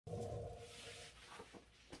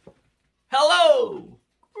Hello!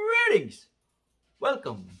 Greetings!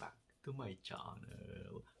 Welcome back to my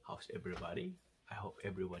channel. How's everybody? I hope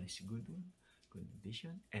everyone is good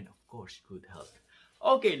condition, and of course good health.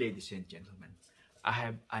 Okay, ladies and gentlemen, I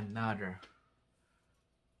have another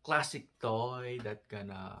classic toy that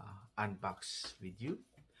gonna unbox with you.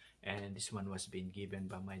 And this one was being given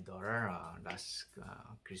by my daughter last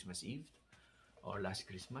Christmas Eve or last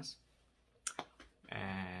Christmas.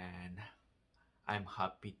 And I'm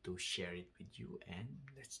happy to share it with you, and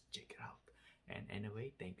let's check it out. And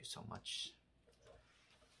anyway, thank you so much.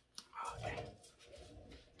 Okay.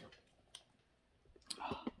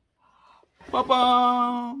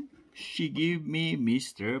 Papa! She gave me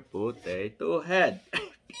Mr. Potato Head.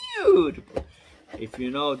 Beautiful. If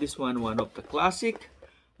you know this one of the classic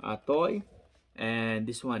toy, and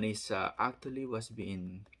this one is actually was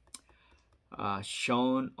being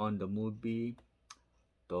shown on the movie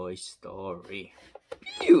Toy Story.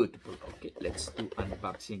 Beautiful. Okay, let's do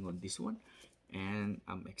unboxing on this one, and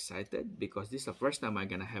I'm excited because this is the first time I'm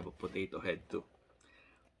gonna have a potato head too.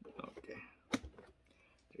 Okay,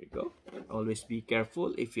 there you go. Always be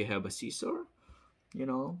careful if you have a scissor,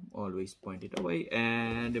 always point it away.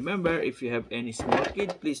 And remember, if you have any small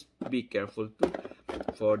kid, please be careful too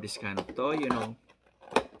for this kind of toy,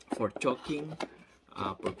 for choking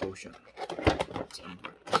precaution. Let's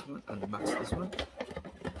unbox this one.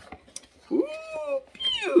 Ooh,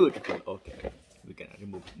 beautiful. Okay, we can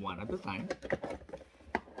remove one at a time.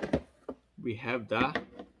 We have the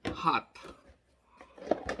hat.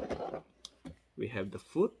 We have the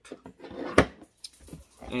foot.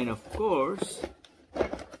 And of course,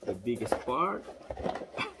 the biggest part,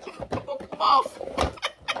 mouth.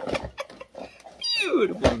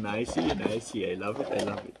 Beautiful, nicey. I love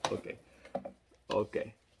it.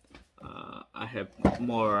 Okay. I have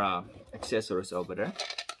more accessories over there.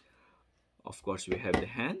 Of course, we have the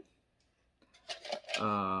hand.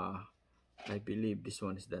 I believe this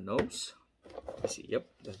one is the nose. Let's see. Yep,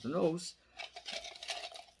 that's the nose.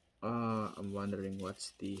 I'm wondering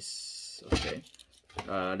what's this. Okay.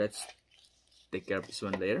 Let's take care of this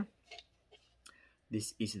one later.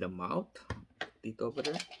 This is the mouth. Put it over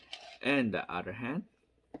there. And the other hand.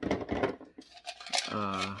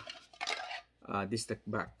 This is the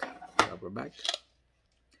back. Rubber back.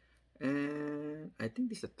 And I think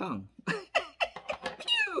this is the tongue.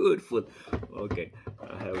 Beautiful. Okay,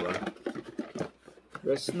 I have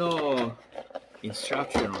there's no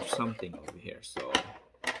instruction or something over here, so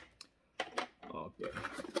okay,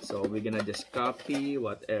 so we're gonna just copy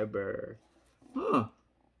whatever.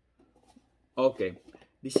 Okay,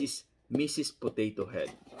 this is Mrs. Potato Head,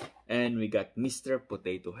 and we got Mr.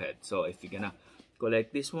 Potato Head. So if you're gonna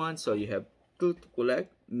collect this one, so you have to collect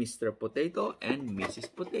Mr. Potato and Mrs.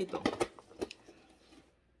 Potato.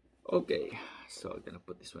 Okay, so I'm gonna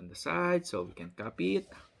put this one aside so we can copy it.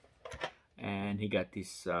 And he got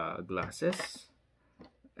his glasses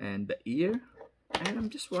and the ear, and I'm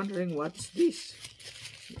just wondering what is this.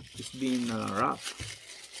 It's being wrapped.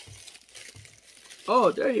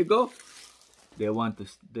 Oh, there you go. They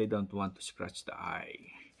don't want to scratch the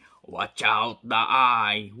eye. Watch out, the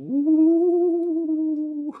eye.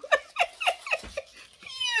 Woo.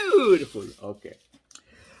 Beautiful.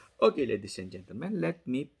 Okay, ladies and gentlemen, let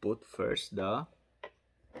me put first the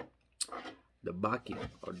backing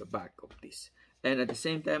or the back of this, and at the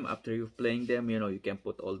same time, after you playing them, you can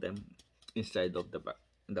put all them inside of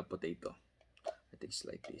the potato. I think it's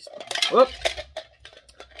like this. Whoop.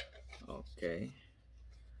 Okay.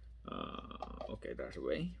 Okay, that's the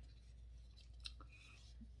way.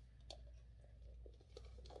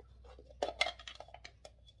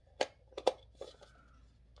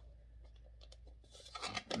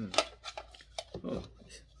 Oh.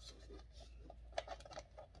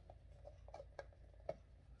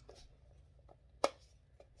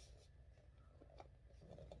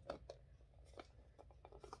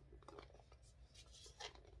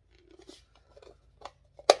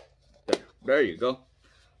 There you go.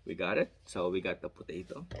 We got it. So we got the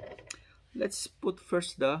potato. Let's put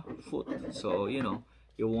first the foot. So you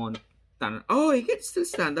won't stand. Oh, he can still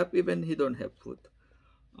stand up even he don't have foot.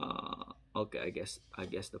 Okay, I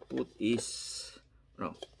guess the foot is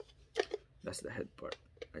no. That's the head part.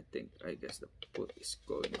 I guess the foot is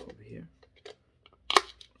going over here.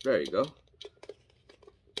 There you go.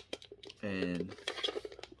 And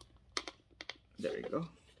there you go.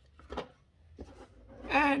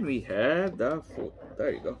 And we have the foot.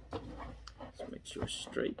 There you go. Let's make sure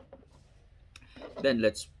straight. Then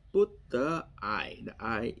let's put the eye. The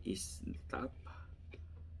eye is on top.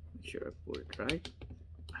 Make sure I put it right.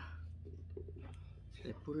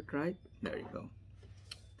 Did I put it right? There you go.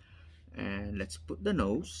 And let's put the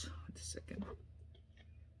nose. the second.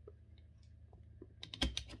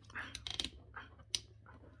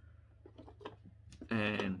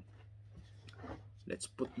 And let's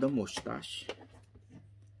put the mustache.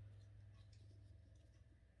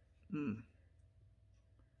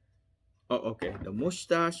 Oh, okay. The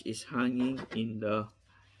mustache is hanging in the,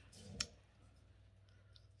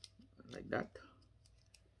 like that.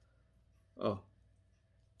 Oh,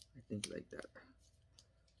 I think like that.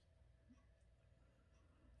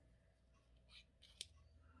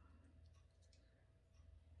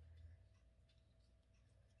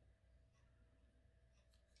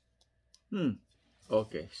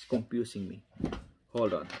 Okay, it's confusing me.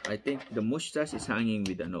 Hold on. I think the mustache is hanging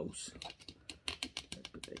with the nose.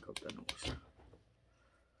 Let me take off the nose.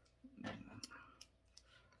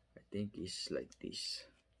 I think it's like this.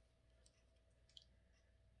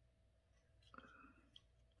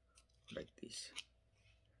 Like this.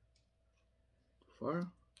 Too far?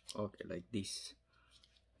 Okay, like this.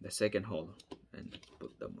 The second hole. And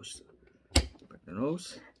put the mustache. Put the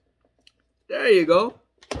nose. There you go.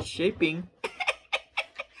 Shaping.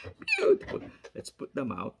 Beautiful. Let's put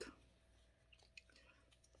them out.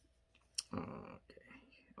 Okay.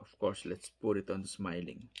 Of course, let's put it on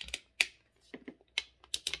smiling.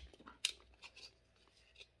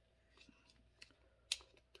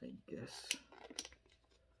 I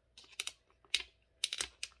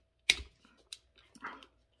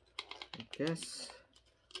guess.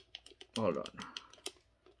 Hold on.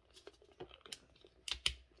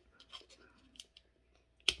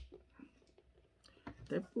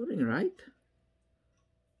 They're putting right?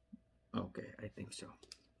 Okay, I think so.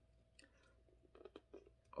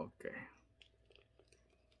 Okay.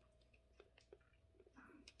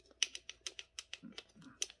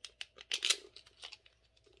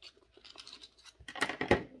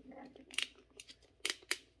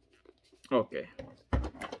 Okay.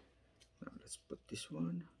 Now let's put this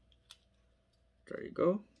one. There you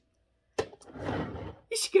go.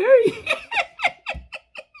 It's scary.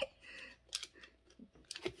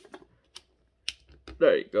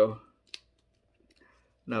 There you go.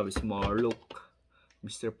 Now it's more look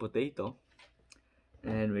Mr. Potato.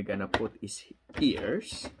 And we're gonna put his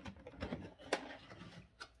ears.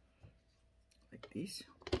 Like this.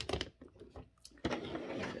 And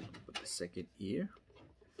then put the second ear.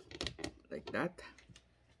 Like that.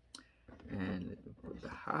 And let me put the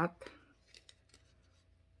hat.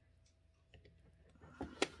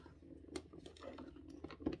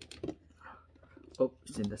 Oh,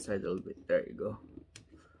 it's in the side a little bit. There you go.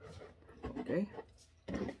 Okay.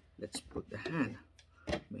 Let's put the hand.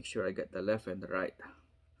 Make sure I get the left and the right.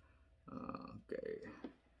 Okay.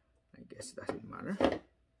 I guess it doesn't matter.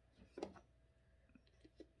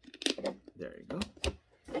 There you go.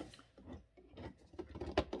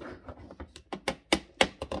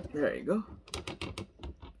 There you go.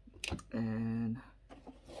 And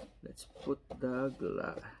let's put the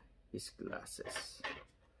his glasses.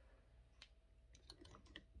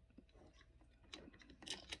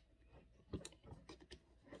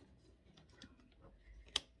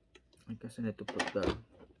 I guess I need to put the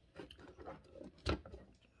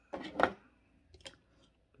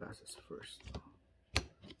glasses first.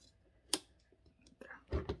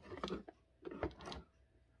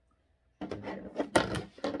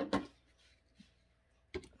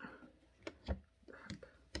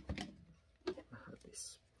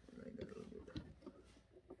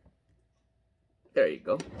 There you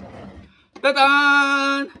go.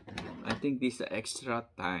 Ta-da! I think this is extra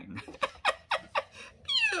time.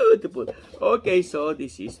 Beautiful. Okay, so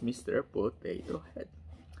this is Mr. Potato Head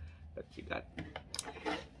that we got.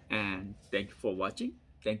 And thank you for watching.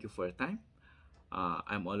 Thank you for your time.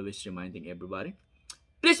 I'm always reminding everybody,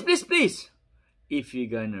 please, please, please, if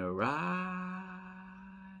you're gonna ride,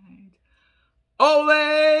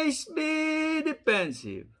 always be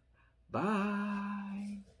defensive.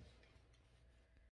 Bye.